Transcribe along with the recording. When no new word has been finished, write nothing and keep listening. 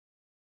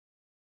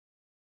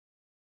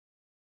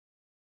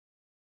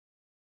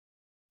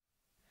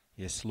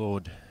Yes,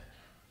 Lord.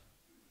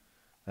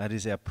 That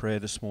is our prayer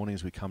this morning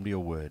as we come to your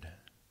word.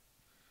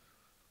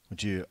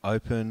 Would you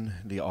open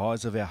the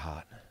eyes of our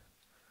heart?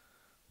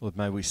 Lord,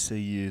 may we see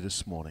you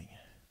this morning.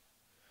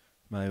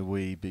 May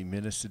we be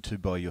ministered to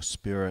by your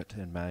Spirit,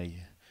 and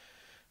may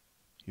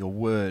your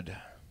word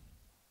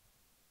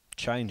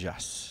change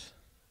us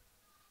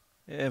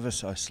ever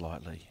so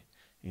slightly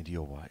into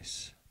your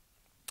ways.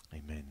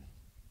 Amen.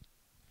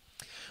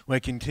 We're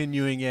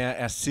continuing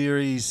our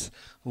series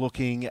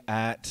looking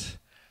at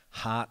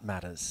heart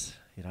matters.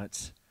 You know,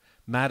 it's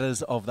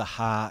matters of the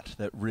heart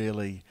that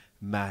really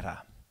matter.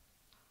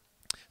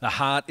 The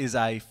heart is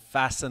a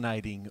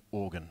fascinating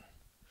organ.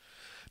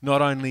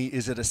 Not only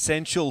is it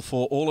essential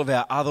for all of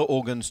our other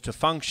organs to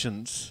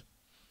function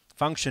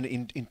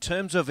in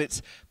terms of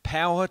its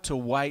power to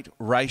weight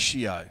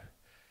ratio,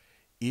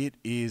 it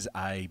is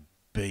a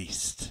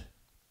beast.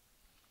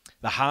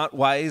 The heart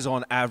weighs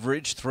on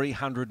average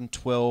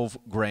 312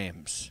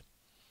 grams.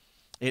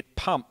 It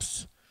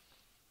pumps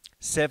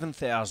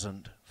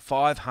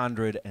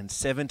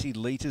 7,570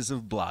 litres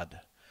of blood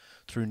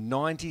through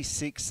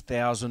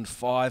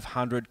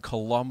 96,500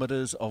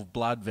 kilometres of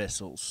blood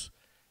vessels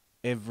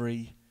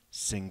every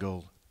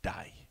single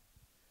day.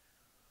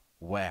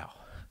 Wow.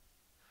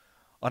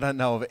 I don't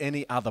know of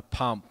any other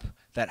pump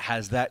that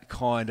has that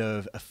kind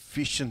of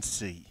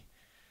efficiency.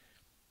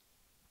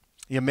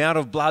 The amount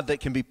of blood that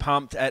can be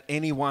pumped at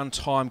any one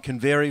time can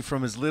vary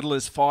from as little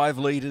as 5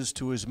 litres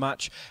to as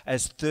much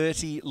as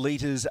 30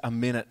 litres a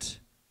minute.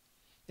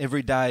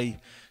 Every day,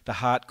 the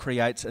heart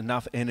creates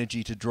enough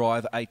energy to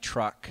drive a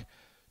truck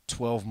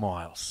 12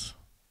 miles.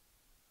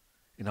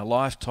 In a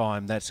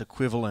lifetime, that's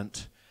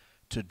equivalent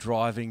to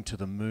driving to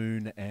the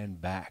moon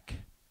and back.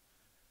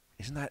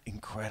 Isn't that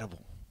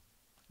incredible?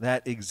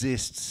 That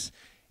exists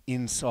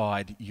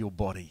inside your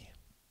body.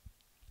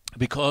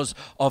 Because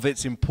of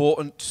its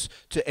importance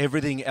to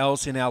everything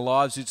else in our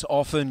lives, it's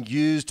often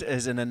used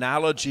as an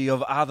analogy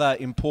of other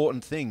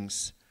important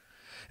things.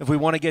 If we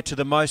want to get to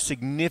the most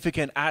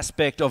significant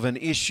aspect of an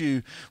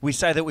issue, we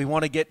say that we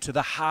want to get to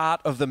the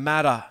heart of the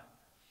matter.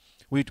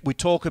 We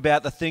talk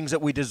about the things that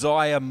we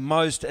desire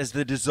most as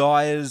the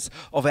desires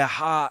of our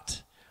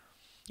heart.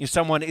 If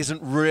someone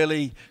isn't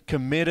really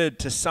committed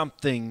to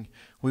something,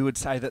 we would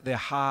say that their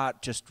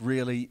heart just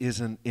really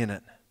isn't in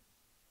it.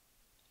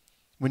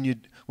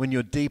 When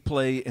you're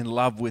deeply in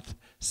love with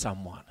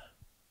someone,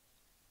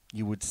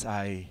 you would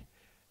say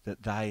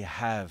that they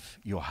have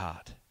your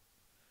heart.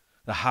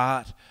 The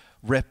heart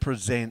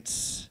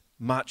represents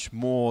much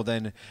more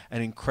than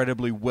an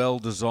incredibly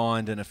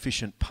well-designed and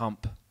efficient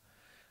pump.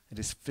 It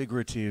is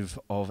figurative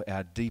of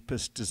our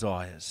deepest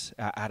desires,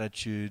 our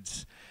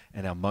attitudes,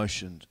 and our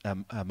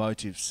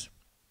motives.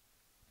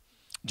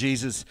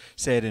 Jesus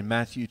said in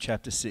Matthew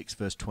chapter 6,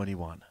 verse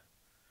 21,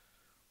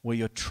 "Where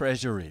your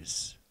treasure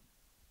is,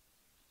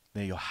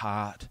 there your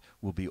heart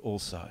will be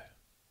also."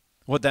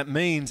 What that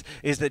means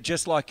is that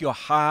just like your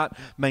heart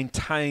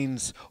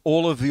maintains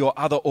all of your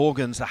other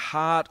organs, the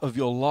heart of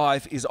your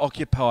life is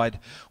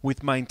occupied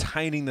with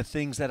maintaining the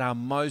things that are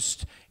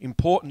most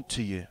important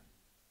to you.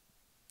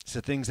 It's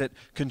the things that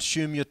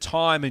consume your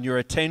time and your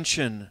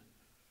attention,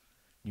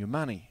 your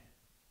money.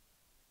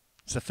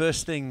 It's the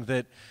first thing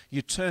that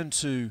you turn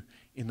to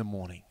in the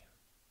morning.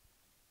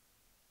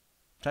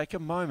 Take a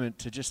moment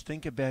to just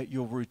think about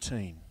your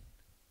routine.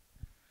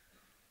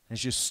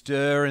 As you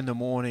stir in the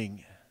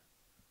morning,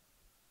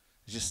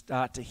 as you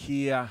start to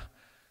hear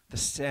the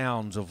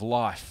sounds of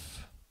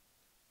life,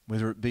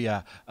 whether it be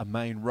a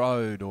main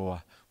road,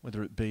 or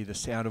whether it be the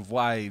sound of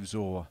waves,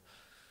 or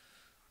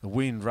the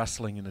wind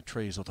rustling in the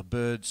trees, or the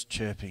birds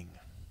chirping.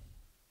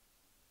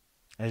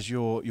 As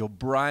your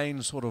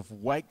brain sort of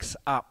wakes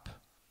up,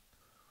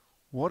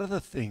 what are the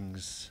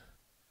things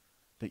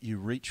that you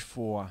reach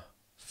for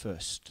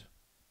first?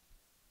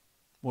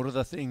 What are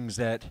the things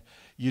that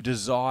you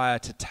desire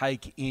to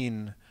take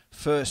in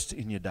first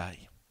in your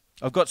day?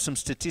 I've got some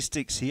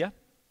statistics here.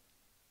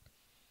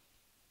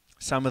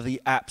 Some of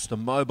the apps, the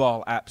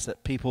mobile apps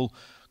that people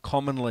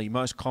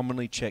most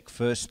commonly check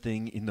first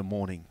thing in the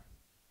morning.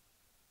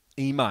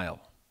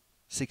 Email,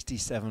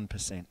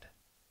 67%.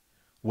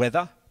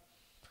 Weather,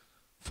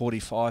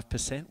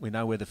 45%. We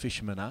know where the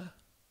fishermen are.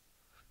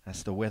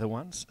 That's the weather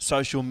ones.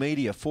 Social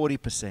media,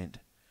 40%.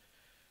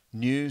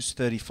 News,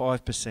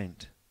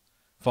 35%.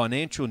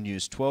 Financial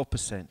news,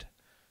 12%.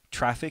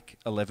 Traffic,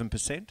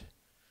 11%.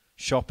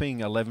 Shopping,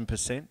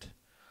 11%.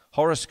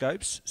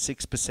 Horoscopes,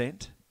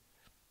 6%.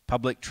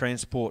 Public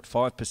transport,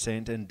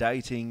 5%. And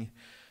dating,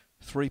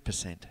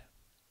 3%.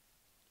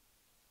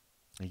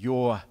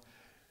 Your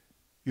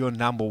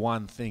number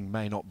one thing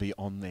may not be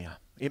on there.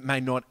 It may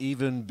not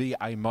even be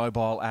a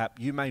mobile app.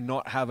 You may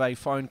not have a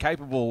phone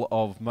capable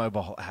of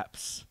mobile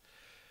apps.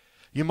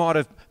 You might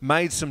have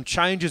made some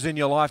changes in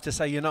your life to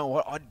say, you know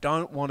what, I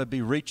don't want to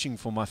be reaching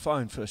for my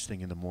phone first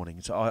thing in the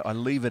morning. So I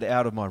leave it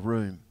out of my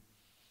room.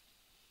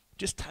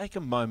 Just take a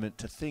moment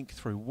to think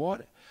through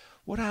what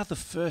are the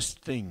first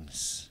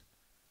things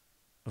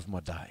of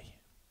my day?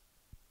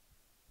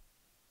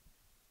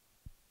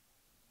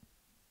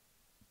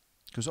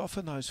 Because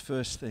often those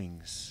first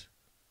things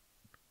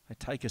They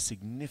take a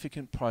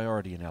significant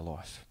priority in our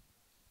life.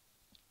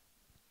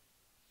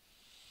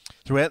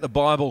 Throughout the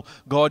Bible,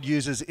 God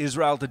uses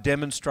Israel to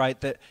demonstrate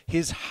that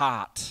his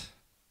heart,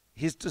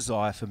 his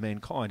desire for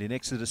mankind. In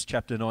Exodus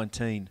chapter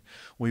 19,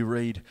 we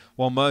read,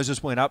 "While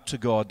Moses went up to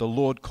God, the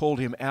Lord called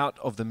him out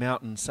of the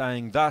mountain,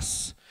 saying,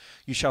 'Thus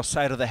you shall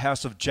say to the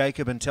house of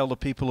Jacob and tell the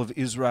people of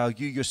Israel,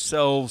 you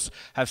yourselves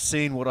have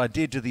seen what I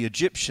did to the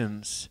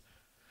Egyptians,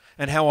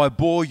 and how I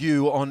bore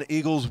you on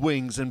eagle's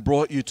wings and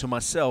brought you to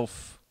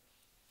myself.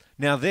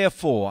 Now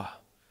therefore,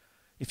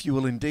 if you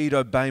will indeed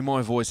obey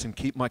my voice and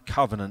keep my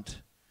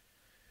covenant,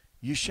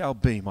 you shall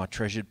be my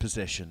treasured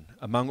possession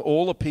among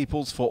all the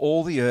peoples, for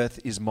all the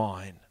earth is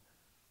mine.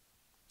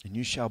 And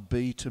you shall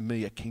be to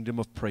me a kingdom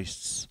of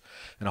priests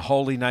and a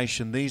holy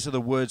nation. These are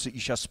the words that you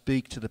shall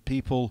speak to the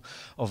people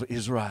of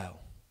Israel.'"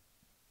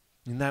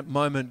 In that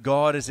moment,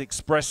 God is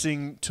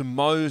expressing to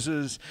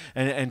Moses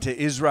and to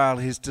Israel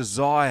his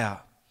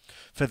desire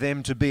for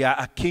them to be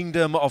a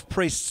kingdom of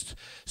priests,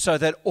 so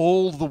that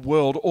all the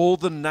world, all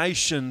the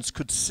nations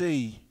could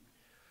see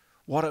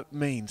what it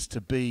means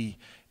to be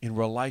in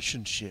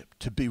relationship,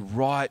 to be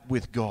right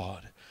with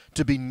God,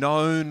 to be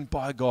known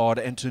by God,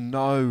 and to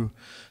know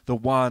the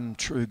one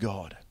true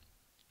God.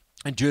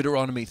 In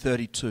Deuteronomy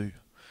 32,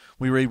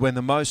 we read, "When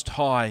the Most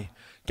High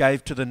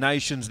gave to the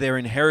nations their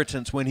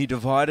inheritance, when he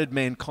divided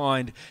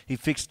mankind, he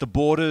fixed the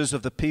borders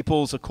of the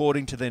peoples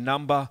according to their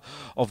number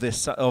of the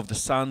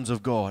sons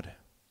of God.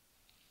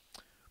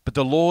 But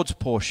the Lord's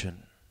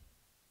portion,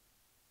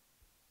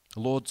 the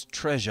Lord's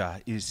treasure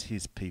is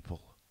his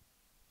people.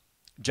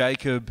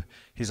 Jacob,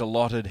 his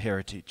allotted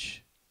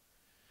heritage.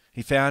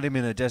 He found him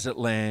in a desert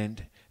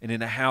land, and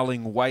in a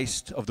howling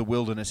waste of the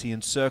wilderness. He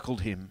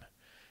encircled him.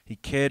 He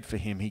cared for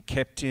him. He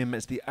kept him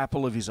as the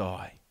apple of his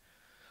eye.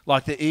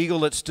 Like the eagle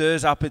that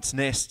stirs up its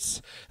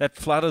nests, that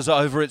flutters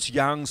over its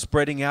young,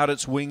 spreading out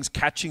its wings,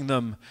 catching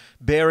them,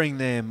 bearing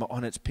them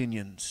on its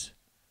pinions.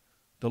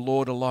 The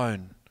Lord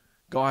alone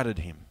guided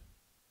him.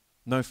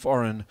 No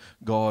foreign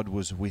god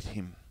was with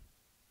him."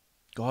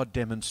 God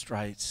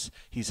demonstrates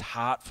his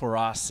heart for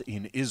us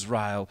in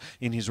Israel,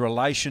 in his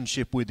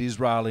relationship with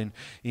Israel,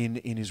 in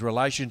his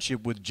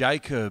relationship with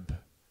Jacob,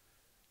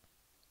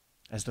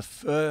 as the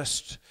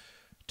first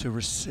to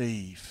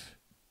receive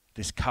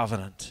this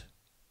covenant.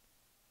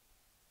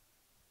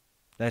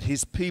 That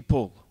his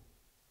people,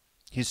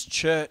 his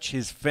church,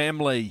 his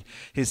family,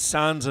 his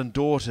sons and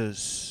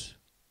daughters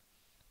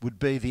would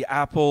be the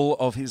apple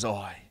of his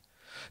eye.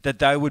 That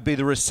they would be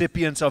the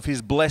recipients of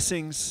his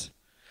blessings,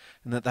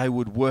 and that they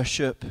would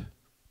worship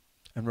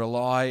and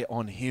rely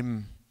on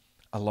him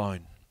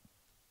alone.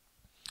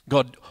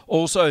 God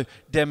also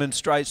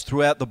demonstrates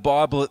throughout the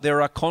Bible that there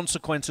are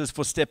consequences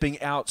for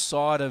stepping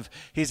outside of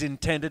his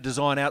intended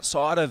design,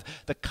 outside of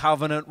the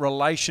covenant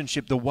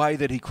relationship, the way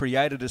that he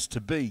created us to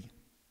be.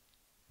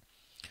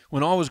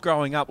 When I was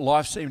growing up,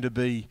 life seemed to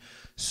be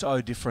so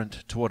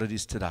different to what it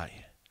is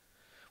today.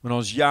 When I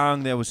was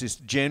young, there was this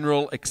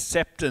general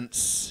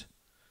acceptance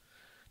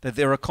that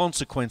there are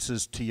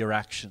consequences to your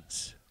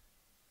actions.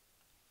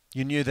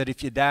 You knew that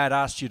if your dad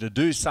asked you to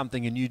do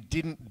something and you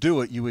didn't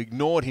do it, you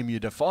ignored him, you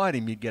defied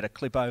him, you'd get a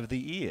clip over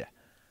the ear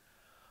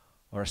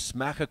or a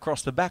smack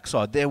across the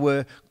backside. There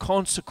were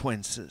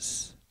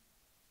consequences.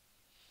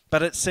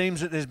 But it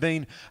seems that there's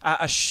been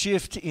a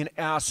shift in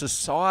our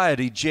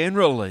society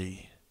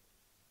generally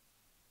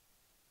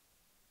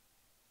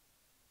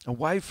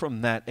away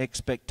from that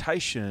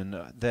expectation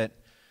that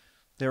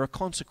there are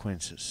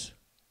consequences.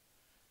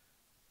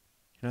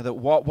 You know, that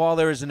while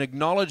there is an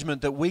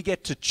acknowledgement that we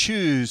get to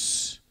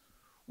choose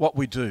what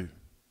we do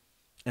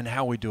and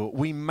how we do it,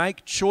 we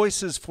make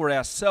choices for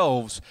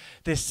ourselves,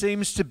 there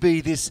seems to be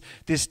this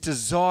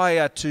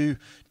desire to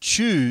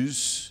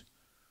choose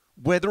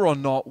whether or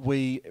not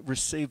we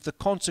receive the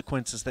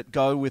consequences that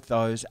go with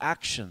those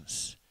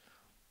actions.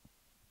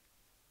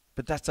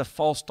 But that's a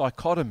false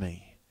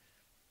dichotomy.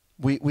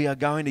 We are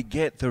going to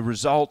get the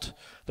result,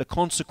 the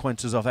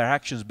consequences of our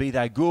actions, be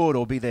they good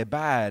or be they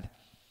bad.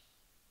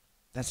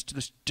 That's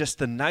just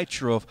the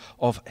nature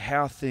of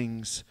how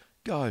things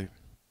go.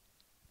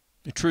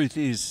 The truth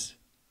is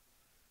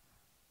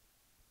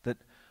that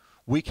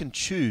we can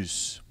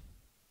choose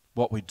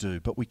what we do,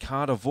 but we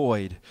can't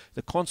avoid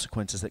the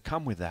consequences that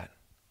come with that.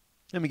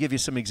 Let me give you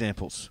some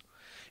examples.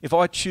 If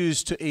I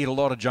choose to eat a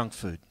lot of junk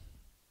food,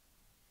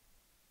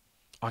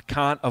 I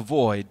can't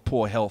avoid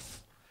poor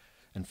health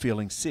and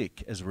feeling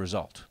sick as a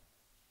result.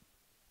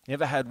 You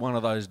ever had one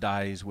of those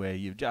days where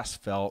you've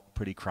just felt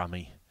pretty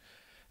crummy?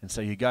 And so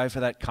you go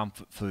for that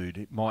comfort food.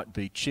 It might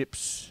be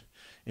chips,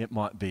 it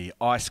might be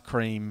ice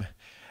cream,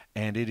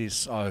 and it is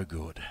so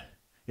good.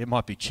 It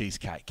might be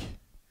cheesecake.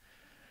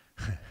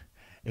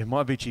 It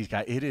might be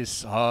cheesecake. It is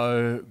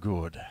so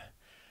good.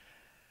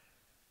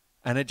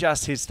 And it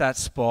just hits that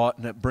spot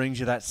and it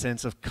brings you that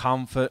sense of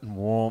comfort and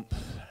warmth.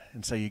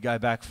 And so you go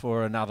back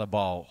for another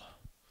bowl,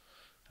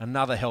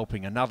 another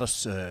helping, another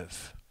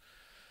serve.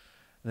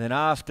 And then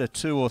after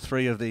 2 or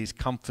 3 of these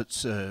comfort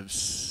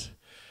serves,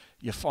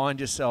 you find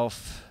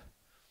yourself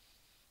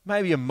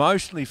maybe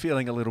emotionally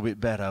feeling a little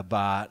bit better,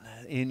 but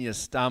in your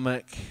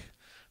stomach,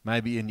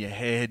 Maybe in your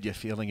head you're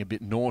feeling a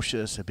bit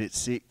nauseous, a bit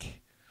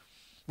sick.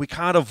 We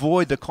can't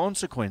avoid the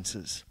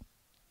consequences.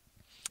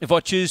 If I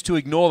choose to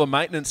ignore the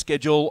maintenance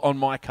schedule on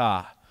my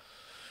car,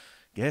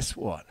 guess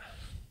what?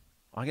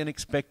 I can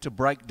expect to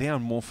break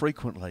down more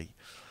frequently.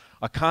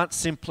 I can't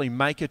simply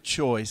make a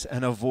choice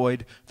and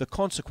avoid the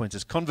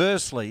consequences.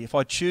 Conversely, if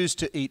I choose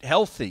to eat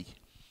healthy,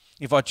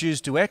 if I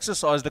choose to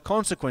exercise, the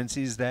consequence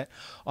is that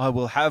I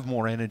will have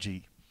more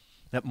energy,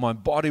 that my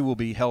body will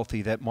be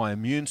healthy, that my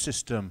immune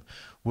system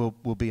will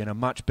be in a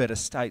much better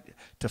state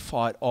to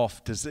fight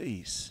off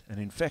disease and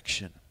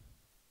infection.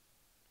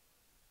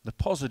 The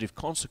positive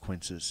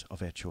consequences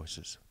of our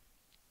choices.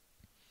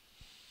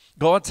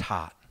 God's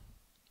heart,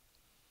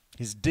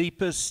 His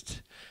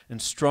deepest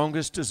and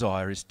strongest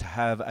desire is to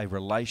have a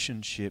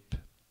relationship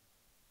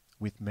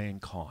with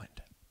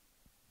mankind,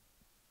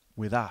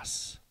 with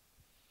us,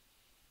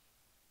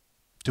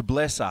 to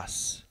bless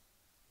us,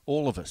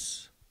 all of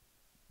us.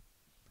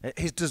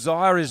 His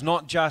desire is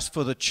not just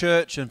for the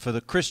church and for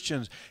the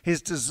Christians.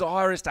 His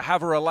desire is to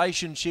have a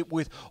relationship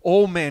with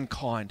all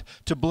mankind,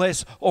 to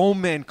bless all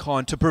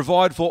mankind, to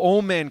provide for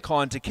all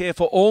mankind, to care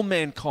for all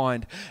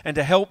mankind, and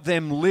to help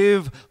them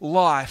live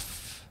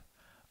life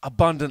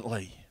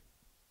abundantly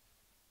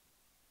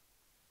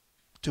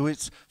to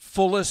its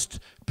fullest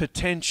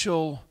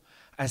potential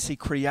as He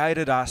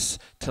created us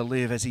to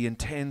live, as He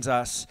intends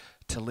us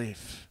to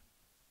live.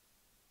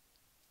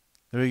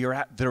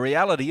 The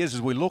reality is,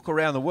 as we look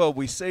around the world,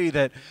 we see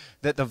that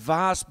the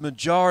vast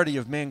majority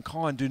of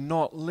mankind do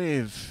not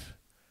live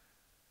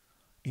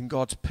in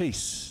God's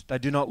peace. They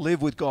do not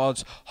live with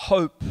God's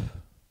hope.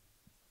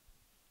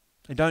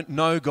 They don't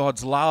know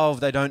God's love.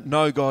 They don't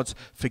know God's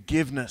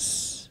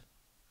forgiveness.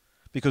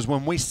 Because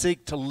when we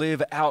seek to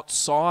live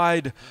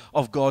outside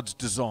of God's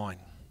design,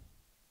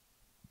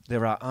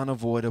 there are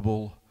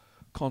unavoidable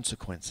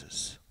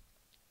consequences.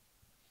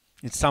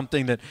 It's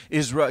something that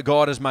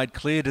God has made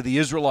clear to the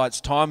Israelites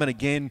time and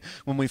again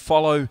when they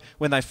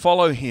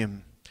follow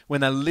Him, when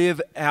they live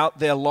out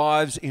their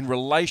lives in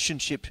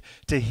relationship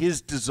to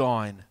His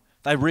design,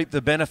 they reap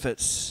the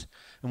benefits.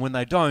 And when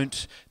they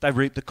don't, they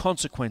reap the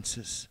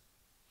consequences.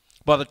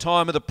 By the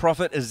time of the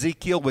prophet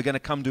Ezekiel, we're going to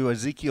come to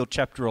Ezekiel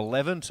chapter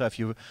 11. So if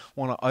you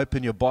want to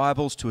open your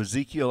Bibles to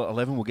Ezekiel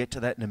 11, we'll get to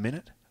that in a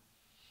minute.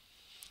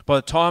 By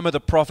the time of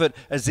the prophet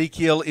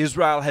Ezekiel,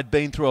 Israel had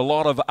been through a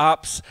lot of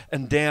ups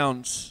and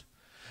downs.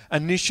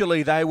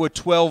 Initially, they were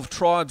 12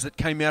 tribes that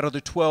came out of the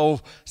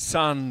 12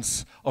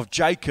 sons of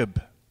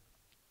Jacob,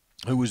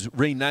 who was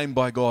renamed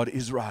by God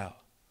Israel.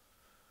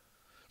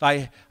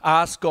 They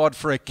asked God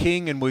for a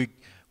king and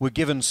were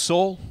given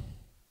Saul.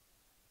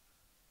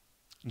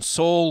 And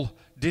Saul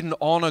didn't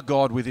honor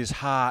God with his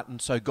heart,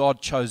 and so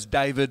God chose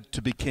David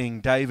to be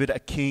king. David, a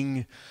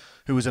king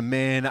who was a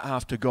man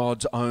after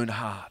God's own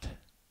heart.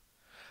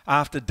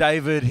 After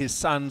David, his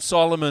son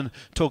Solomon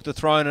took the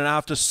throne, and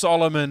after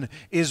Solomon,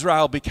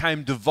 Israel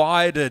became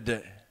divided.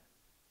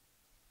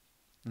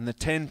 And the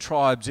 10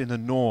 tribes in the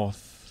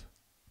north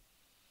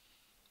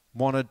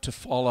wanted to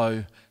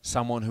follow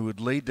someone who would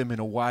lead them in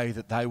a way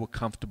that they were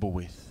comfortable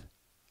with.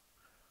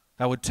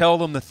 They would tell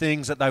them the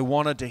things that they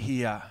wanted to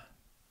hear.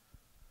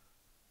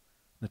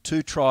 The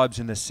 2 tribes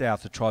in the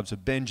south, the tribes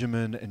of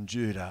Benjamin and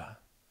Judah,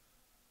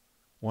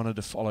 wanted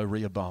to follow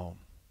Rehoboam,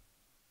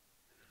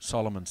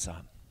 Solomon's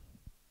son.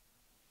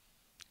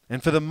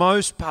 And for the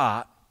most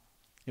part,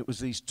 it was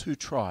these 2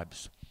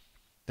 tribes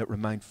that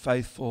remained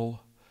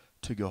faithful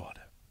to God.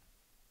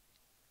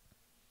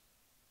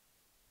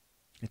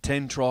 The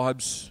 10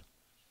 tribes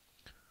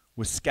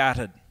were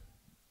scattered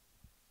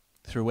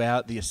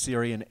throughout the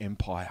Assyrian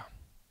Empire.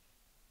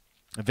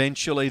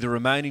 Eventually, the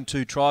remaining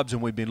 2 tribes,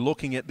 and we've been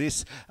looking at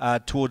this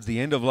towards the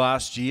end of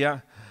last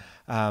year,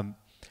 the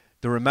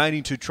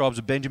remaining 2 tribes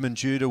of Benjamin and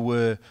Judah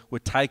were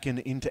taken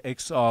into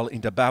exile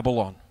into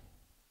Babylon.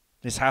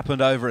 This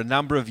happened over a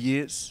number of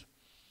years.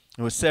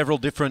 There were several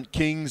different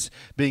kings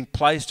being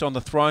placed on the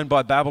throne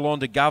by Babylon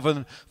to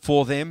govern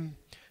for them.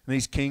 And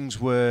these kings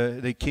were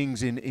the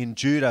kings in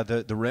Judah,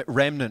 the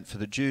remnant for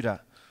the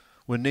Judah,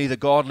 were neither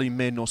godly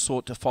men nor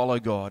sought to follow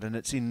God. And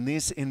it's in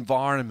this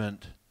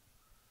environment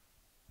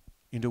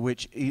into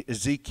which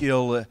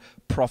Ezekiel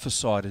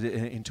prophesied,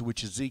 into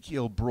which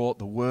Ezekiel brought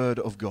the word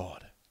of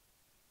God.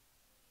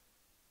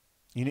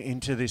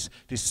 Into this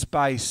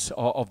space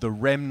of the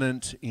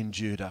remnant in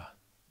Judah,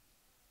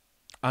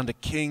 under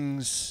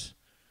kings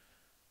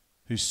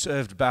who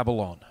served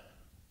Babylon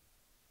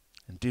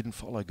and didn't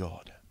follow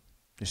God.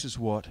 This is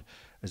what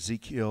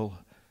Ezekiel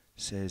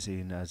says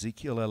in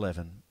Ezekiel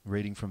 11,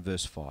 reading from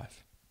verse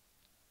 5.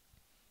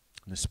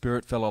 And the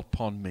Spirit fell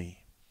upon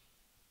me,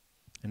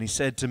 and He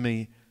said to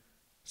me,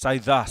 "Say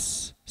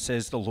thus,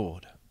 says the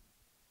Lord.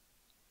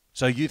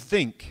 So you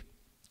think,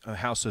 O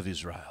house of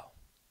Israel,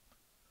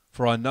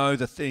 for I know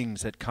the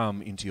things that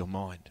come into your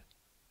mind.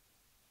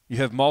 You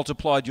have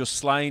multiplied your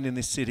slain in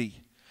this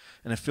city,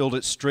 and have filled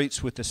its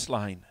streets with the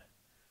slain.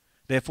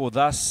 Therefore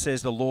thus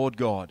says the Lord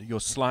God, your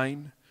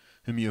slain,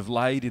 whom you have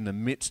laid in the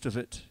midst of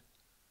it,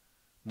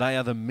 they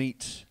are the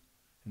meat,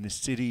 and this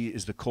city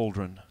is the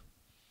cauldron.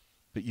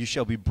 but you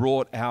shall be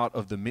brought out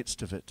of the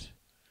midst of it.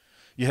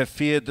 You have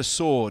feared the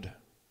sword,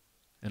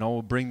 and I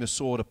will bring the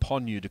sword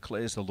upon you,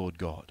 declares the Lord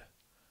God.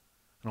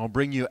 And I'll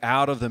bring you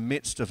out of the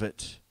midst of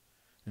it,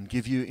 and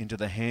give you into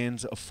the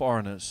hands of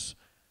foreigners,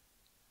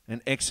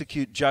 and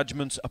execute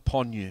judgments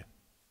upon you.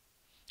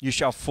 You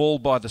shall fall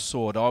by the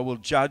sword. I will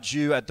judge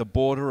you at the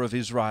border of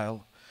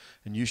Israel,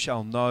 and you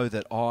shall know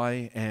that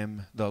I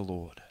am the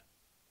Lord.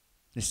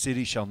 This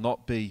city shall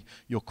not be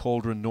your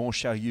cauldron, nor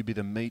shall you be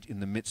the meat in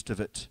the midst of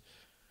it.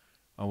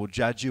 I will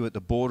judge you at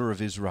the border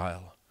of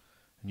Israel,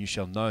 and you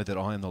shall know that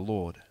I am the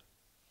Lord.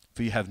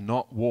 For you have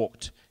not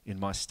walked in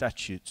my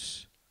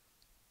statutes,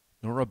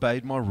 nor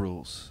obeyed my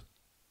rules,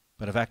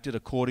 but have acted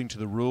according to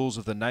the rules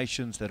of the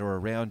nations that are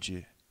around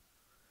you.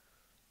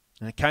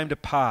 And it came to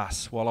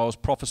pass, while I was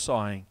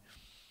prophesying,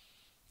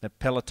 that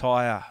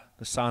Pelatiah,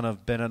 the son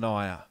of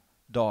Benaniah,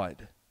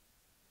 died.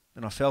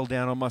 And I fell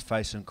down on my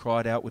face and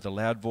cried out with a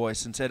loud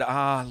voice and said,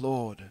 Ah,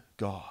 Lord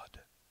God,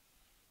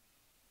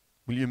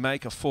 will you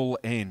make a full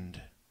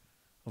end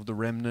of the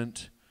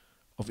remnant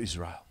of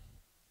Israel?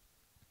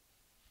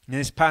 In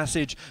this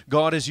passage,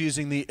 God is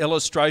using the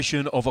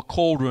illustration of a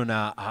cauldron,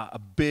 a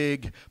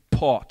big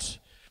pot,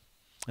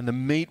 and the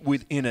meat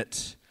within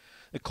it.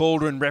 The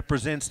cauldron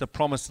represents the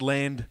promised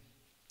land,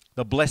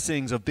 the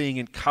blessings of being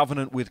in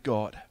covenant with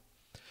God.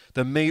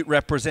 The meat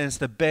represents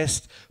the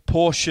best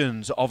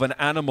portions of an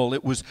animal.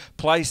 It was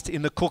placed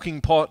in the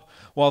cooking pot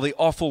while the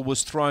offal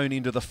was thrown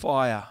into the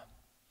fire.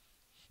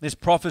 This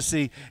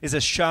prophecy is a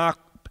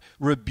sharp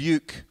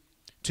rebuke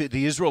to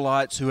the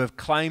Israelites who have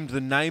claimed the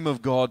name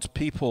of God's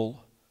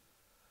people,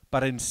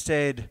 but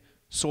instead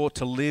sought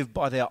to live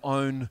by their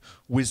own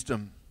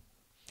wisdom.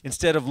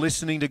 Instead of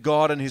listening to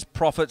God and his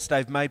prophets,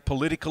 they've made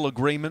political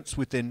agreements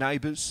with their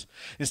neighbors.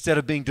 Instead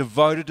of being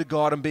devoted to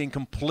God and being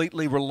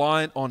completely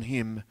reliant on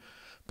him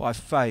by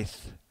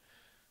faith,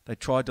 they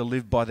tried to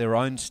live by their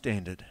own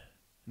standard.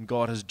 And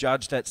God has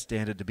judged that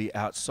standard to be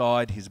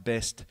outside his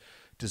best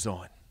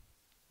design.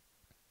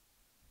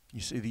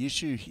 You see, the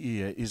issue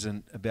here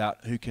isn't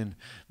about who can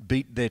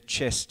beat their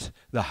chest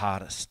the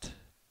hardest.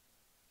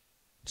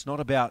 It's not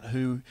about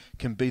who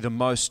can be the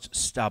most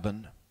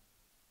stubborn.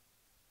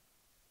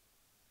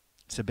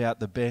 It's about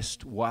the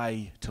best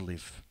way to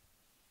live,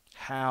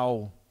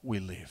 how we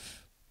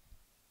live.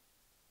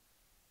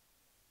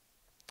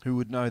 Who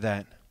would know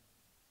that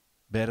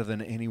better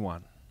than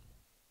anyone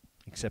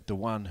except the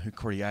one who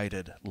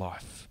created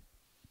life?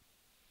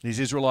 These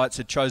Israelites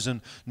had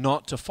chosen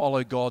not to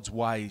follow God's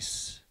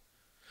ways,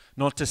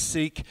 not to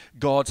seek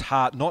God's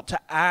heart, not to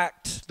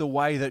act the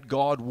way that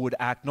God would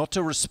act, not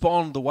to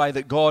respond the way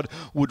that God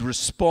would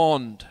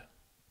respond.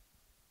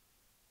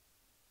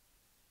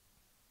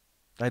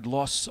 They'd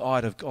lost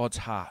sight of God's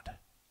heart.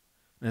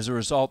 And as a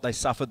result, they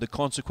suffered the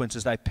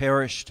consequences. They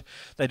perished.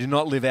 They did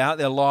not live out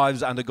their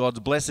lives under God's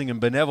blessing and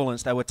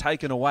benevolence. They were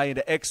taken away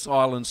into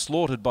exile and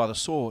slaughtered by the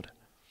sword.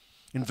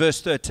 In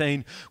verse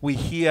 13, we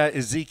hear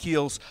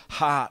Ezekiel's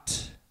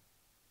heart,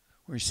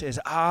 where he says,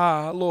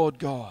 Ah, Lord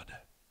God.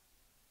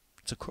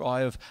 It's a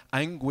cry of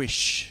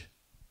anguish.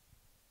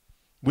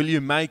 Will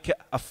you make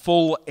a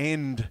full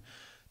end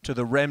to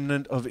the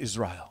remnant of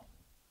Israel?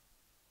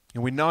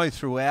 And we know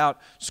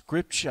throughout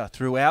Scripture,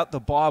 throughout the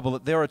Bible,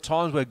 that there are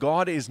times where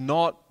God is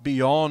not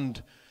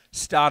beyond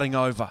starting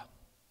over.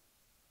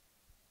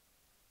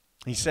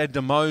 He said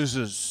to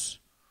Moses,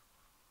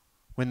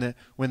 when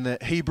the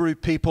Hebrew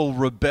people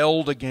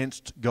rebelled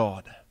against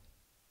God,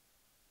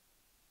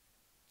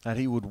 that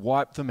he would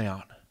wipe them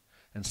out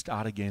and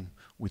start again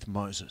with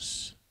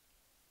Moses.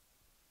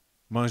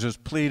 Moses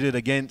pleaded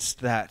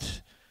against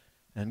that,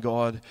 and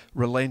God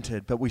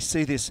relented. But we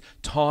see this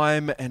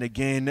time and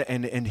again,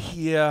 and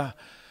here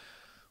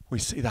we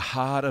see the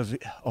heart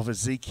of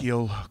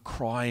Ezekiel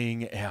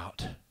crying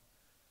out,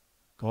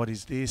 God,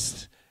 is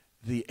this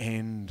the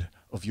end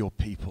of your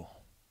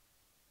people?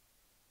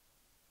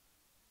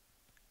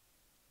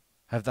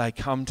 Have they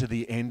come to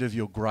the end of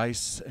your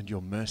grace and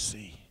your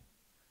mercy?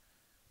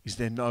 Is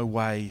there no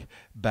way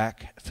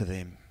back for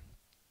them?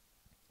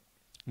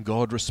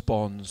 God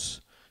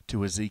responds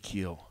to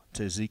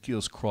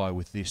Ezekiel's cry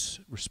with this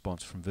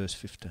response from verse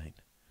 15.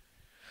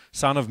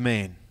 Son of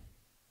man,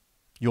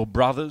 your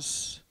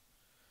brothers,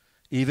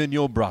 even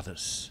your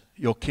brothers,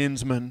 your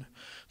kinsmen,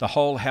 the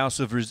whole house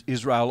of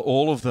Israel,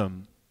 all of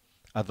them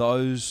are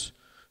those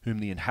whom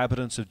the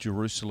inhabitants of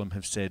Jerusalem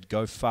have said,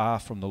 go far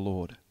from the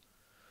Lord.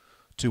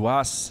 To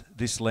us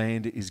this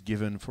land is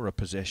given for a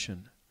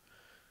possession.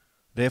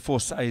 Therefore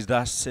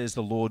thus says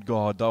the Lord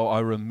God, though I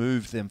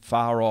removed them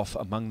far off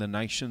among the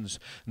nations,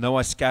 and though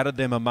I scattered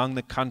them among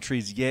the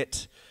countries,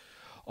 yet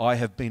I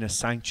have been a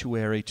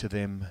sanctuary to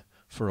them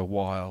for a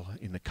while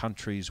in the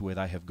countries where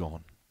they have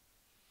gone.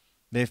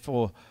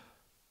 Therefore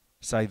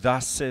say,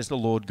 thus says the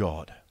Lord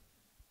God,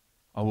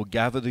 I will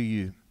gather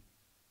you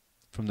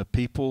from the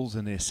peoples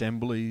and the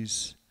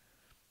assemblies,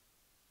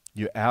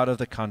 you out of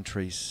the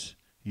countries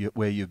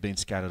where you've been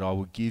scattered. I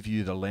will give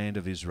you the land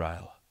of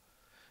Israel.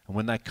 And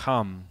when they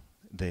come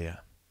there,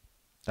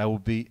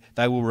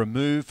 they will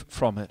remove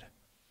from it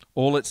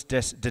all its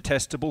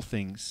detestable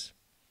things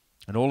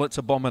and all its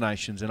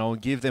abominations, and I will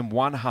give them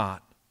one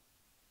heart.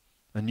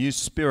 A new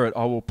spirit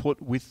I will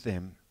put with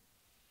them.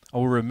 I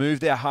will remove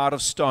their heart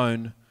of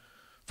stone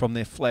from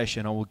their flesh,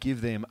 and I will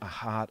give them a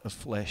heart of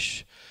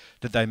flesh,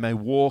 that they may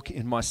walk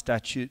in my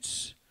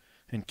statutes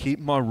and keep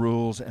my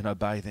rules and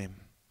obey them.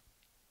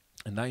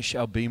 And they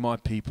shall be my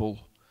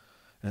people,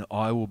 and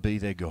I will be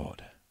their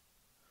God.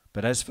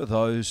 But as for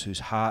those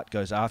whose heart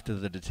goes after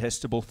the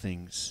detestable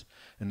things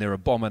and their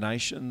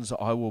abominations,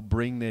 I will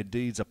bring their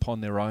deeds upon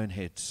their own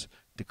heads,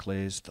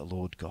 declares the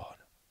Lord God.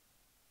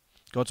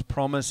 God's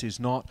promise is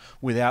not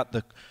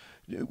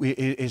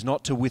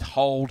to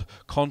withhold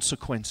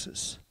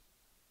consequences.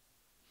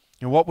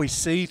 And what we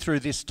see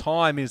through this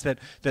time is that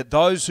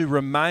those who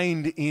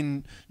remained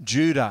in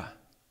Judah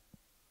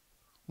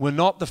were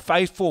not the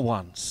faithful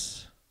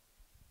ones.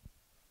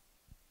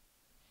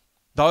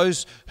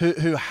 Those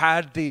who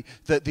had the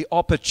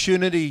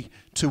opportunity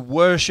to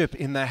worship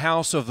in the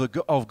house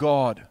of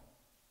God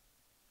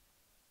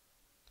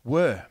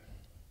were.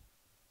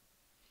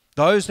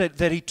 Those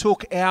that he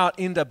took out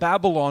into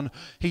Babylon,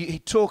 he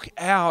took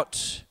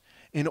out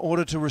in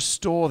order to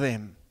restore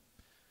them.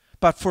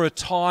 But for a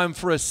time,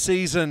 for a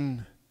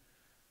season,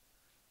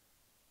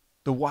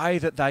 the way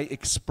that they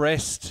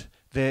expressed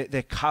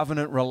their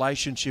covenant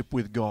relationship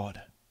with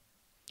God,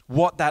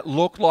 what that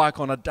looked like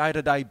on a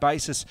day-to-day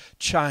basis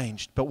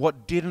changed. But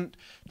what didn't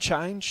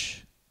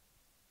change,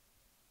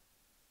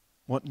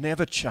 what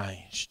never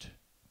changed,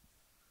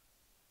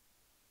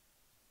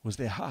 was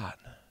their heart.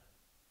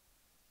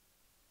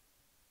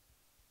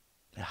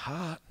 Their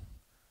heart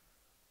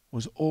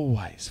was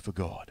always for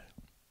God.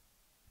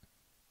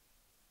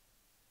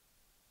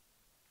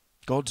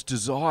 God's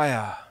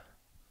desire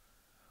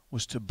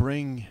was to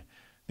bring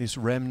this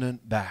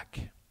remnant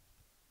back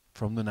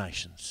from the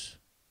nations,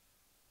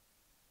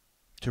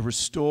 to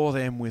restore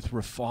them with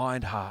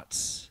refined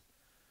hearts,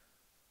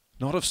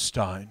 not of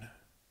stone,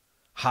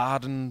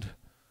 hardened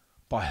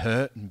by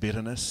hurt and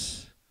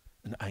bitterness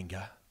and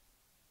anger,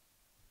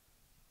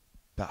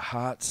 but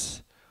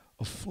hearts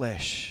of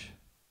flesh.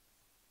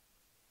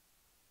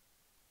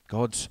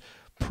 God's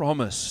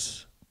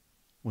promise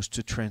was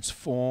to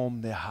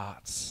transform their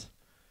hearts.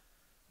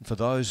 And for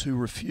those who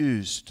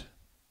refused,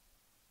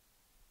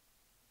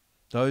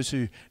 those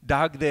who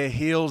dug their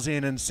heels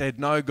in and said,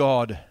 "No,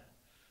 God,"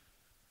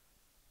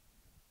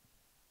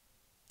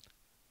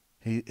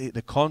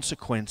 the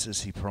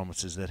consequences he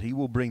promises, that he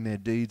will bring their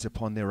deeds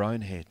upon their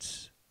own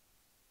heads.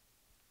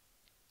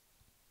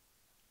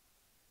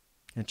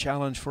 And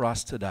challenge for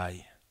us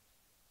today,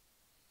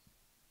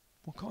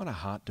 what kind of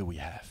heart do we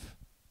have?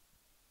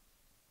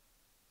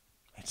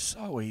 It's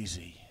so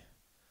easy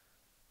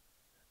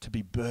to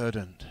be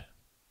burdened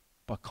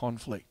by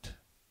conflict.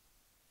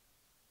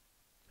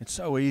 It's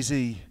so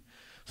easy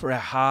for our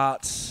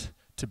hearts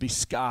to be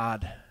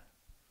scarred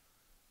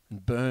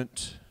and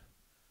burnt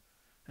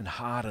and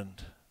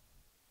hardened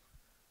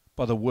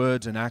by the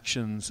words and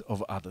actions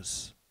of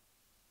others.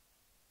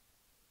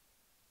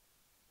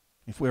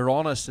 If we're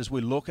honest, as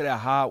we look at our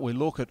heart, we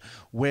look at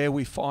where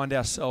we find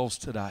ourselves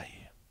today.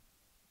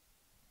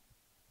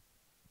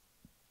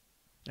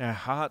 Our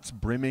hearts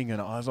brimming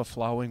and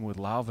overflowing with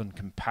love and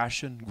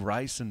compassion,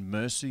 grace and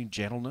mercy,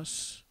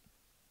 gentleness.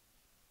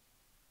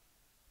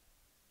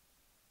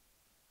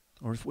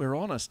 Or if we're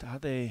honest, are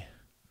there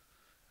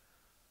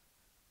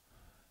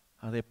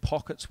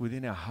pockets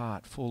within our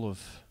heart full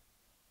of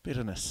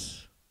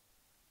bitterness,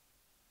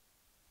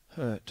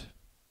 hurt,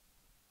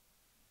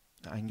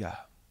 anger?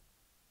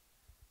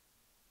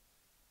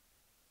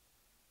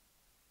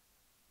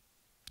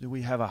 Do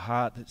we have a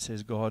heart that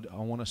says, "God, I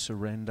want to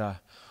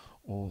surrender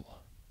all.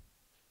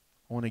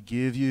 I want to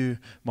give you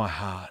my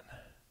heart"?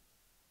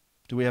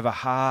 Do we have a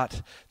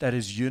heart that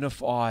is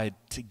unified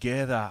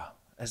together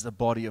as the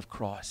body of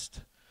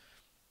Christ?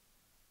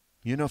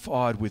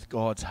 Unified with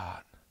God's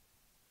heart.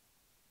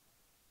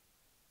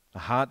 A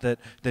heart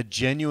that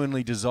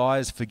genuinely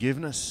desires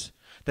forgiveness,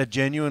 that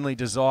genuinely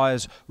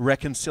desires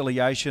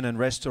reconciliation and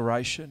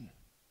restoration.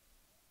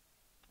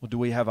 Or do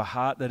we have a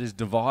heart that is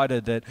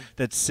divided,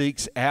 that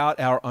seeks out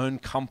our own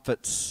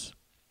comforts?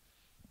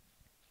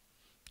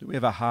 Do we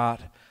have a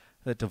heart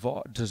that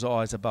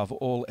desires above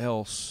all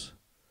else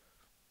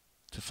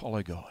to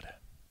follow God?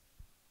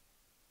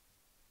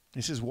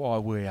 This is why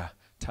we are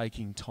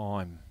taking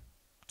time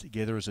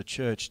together as a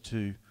church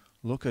to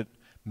look at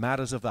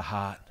matters of the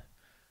heart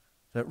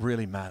that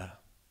really matter.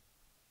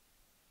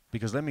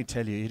 Because let me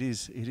tell you, it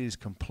is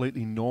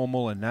completely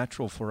normal and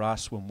natural for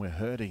us when we're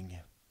hurting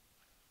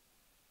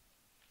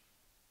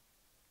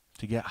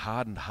to get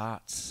hardened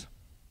hearts.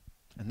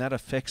 And that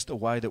affects the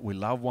way that we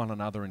love one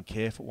another and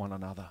care for one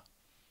another.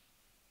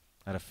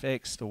 That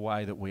affects the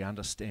way that we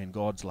understand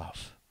God's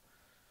love.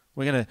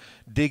 We're going to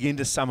dig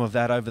into some of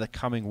that over the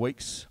coming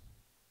weeks.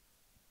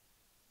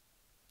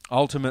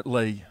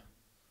 Ultimately,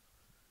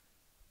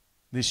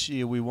 this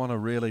year we want to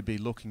really be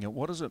looking at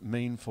what does it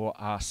mean for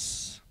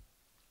us,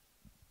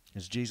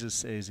 as Jesus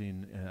says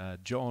in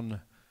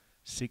John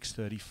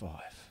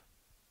 6:35,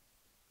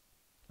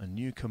 "A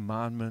new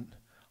commandment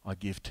I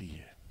give to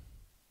you,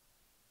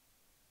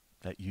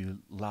 that you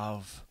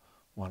love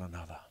one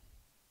another.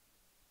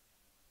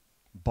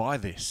 By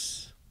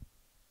this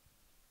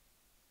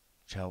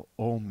shall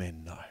all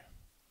men know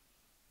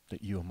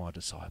that you are my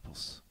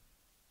disciples,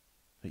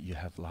 that you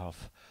have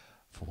love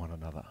for one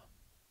another.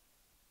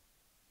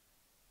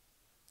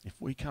 If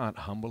we can't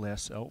humble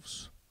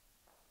ourselves,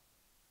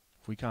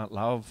 if we can't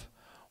love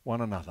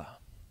one another,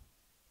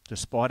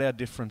 despite our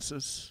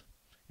differences,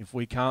 if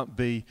we can't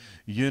be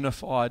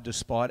unified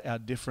despite our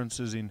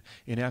differences in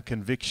our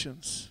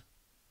convictions,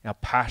 our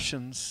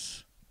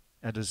passions,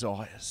 our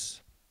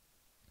desires,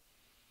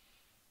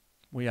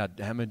 we are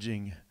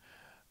damaging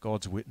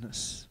God's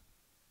witness.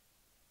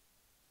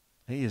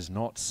 He is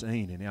not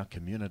seen in our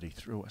community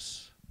through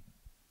us.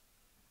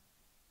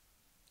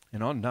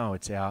 And I know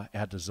it's our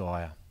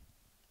desire,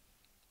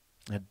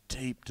 a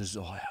deep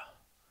desire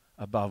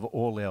above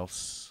all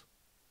else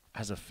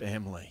as a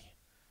family,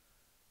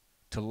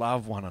 to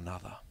love one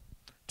another,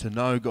 to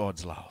know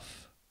God's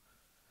love,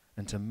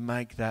 and to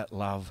make that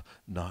love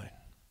known.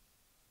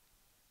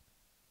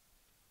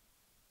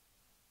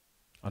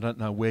 I don't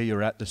know where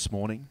you're at this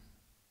morning,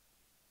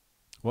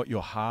 what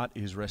your heart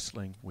is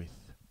wrestling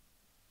with.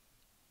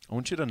 I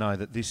want you to know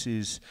that this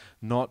is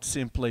not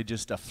simply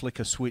just a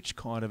flicker switch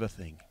kind of a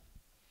thing.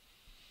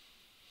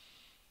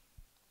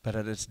 But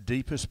at its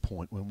deepest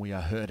point, when we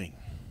are hurting,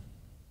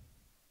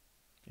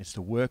 it's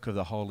the work of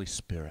the Holy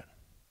Spirit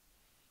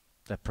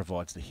that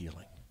provides the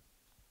healing.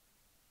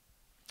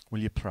 Will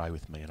you pray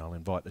with me? And I'll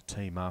invite the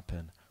team up,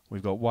 and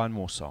we've got one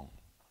more song.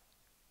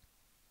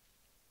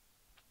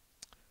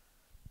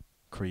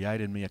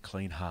 Create in me a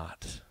clean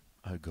heart,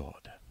 O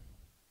God,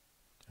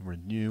 and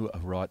renew a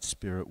right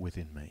spirit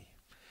within me.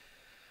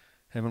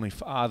 Heavenly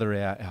Father,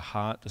 our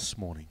heart this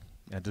morning,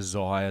 our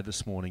desire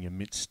this morning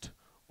amidst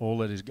all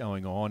that is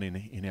going on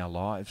in our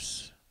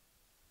lives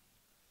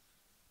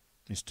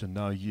is to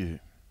know you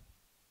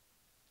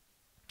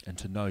and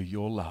to know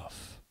your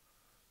love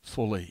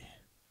fully,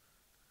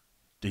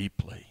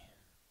 deeply,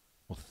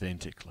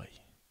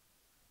 authentically.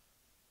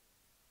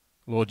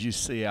 Lord, you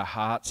see our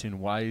hearts in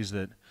ways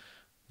that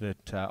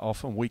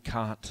often we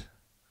can't.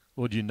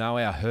 Lord, you know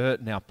our hurt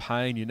and our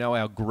pain. You know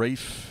our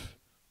grief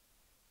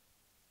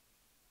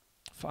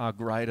far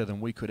greater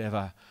than we could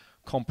ever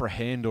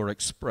comprehend or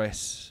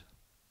express.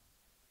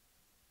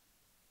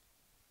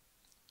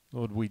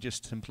 Lord, we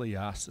just simply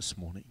ask this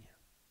morning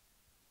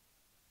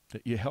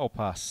that you help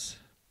us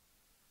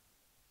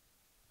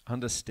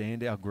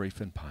understand our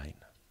grief and pain.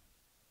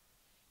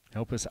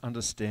 Help us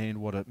understand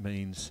what it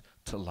means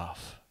to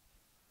love.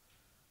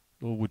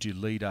 Lord, would you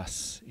lead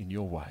us in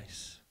your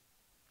ways?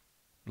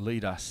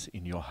 Lead us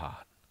in your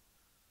heart.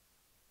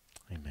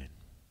 Amen.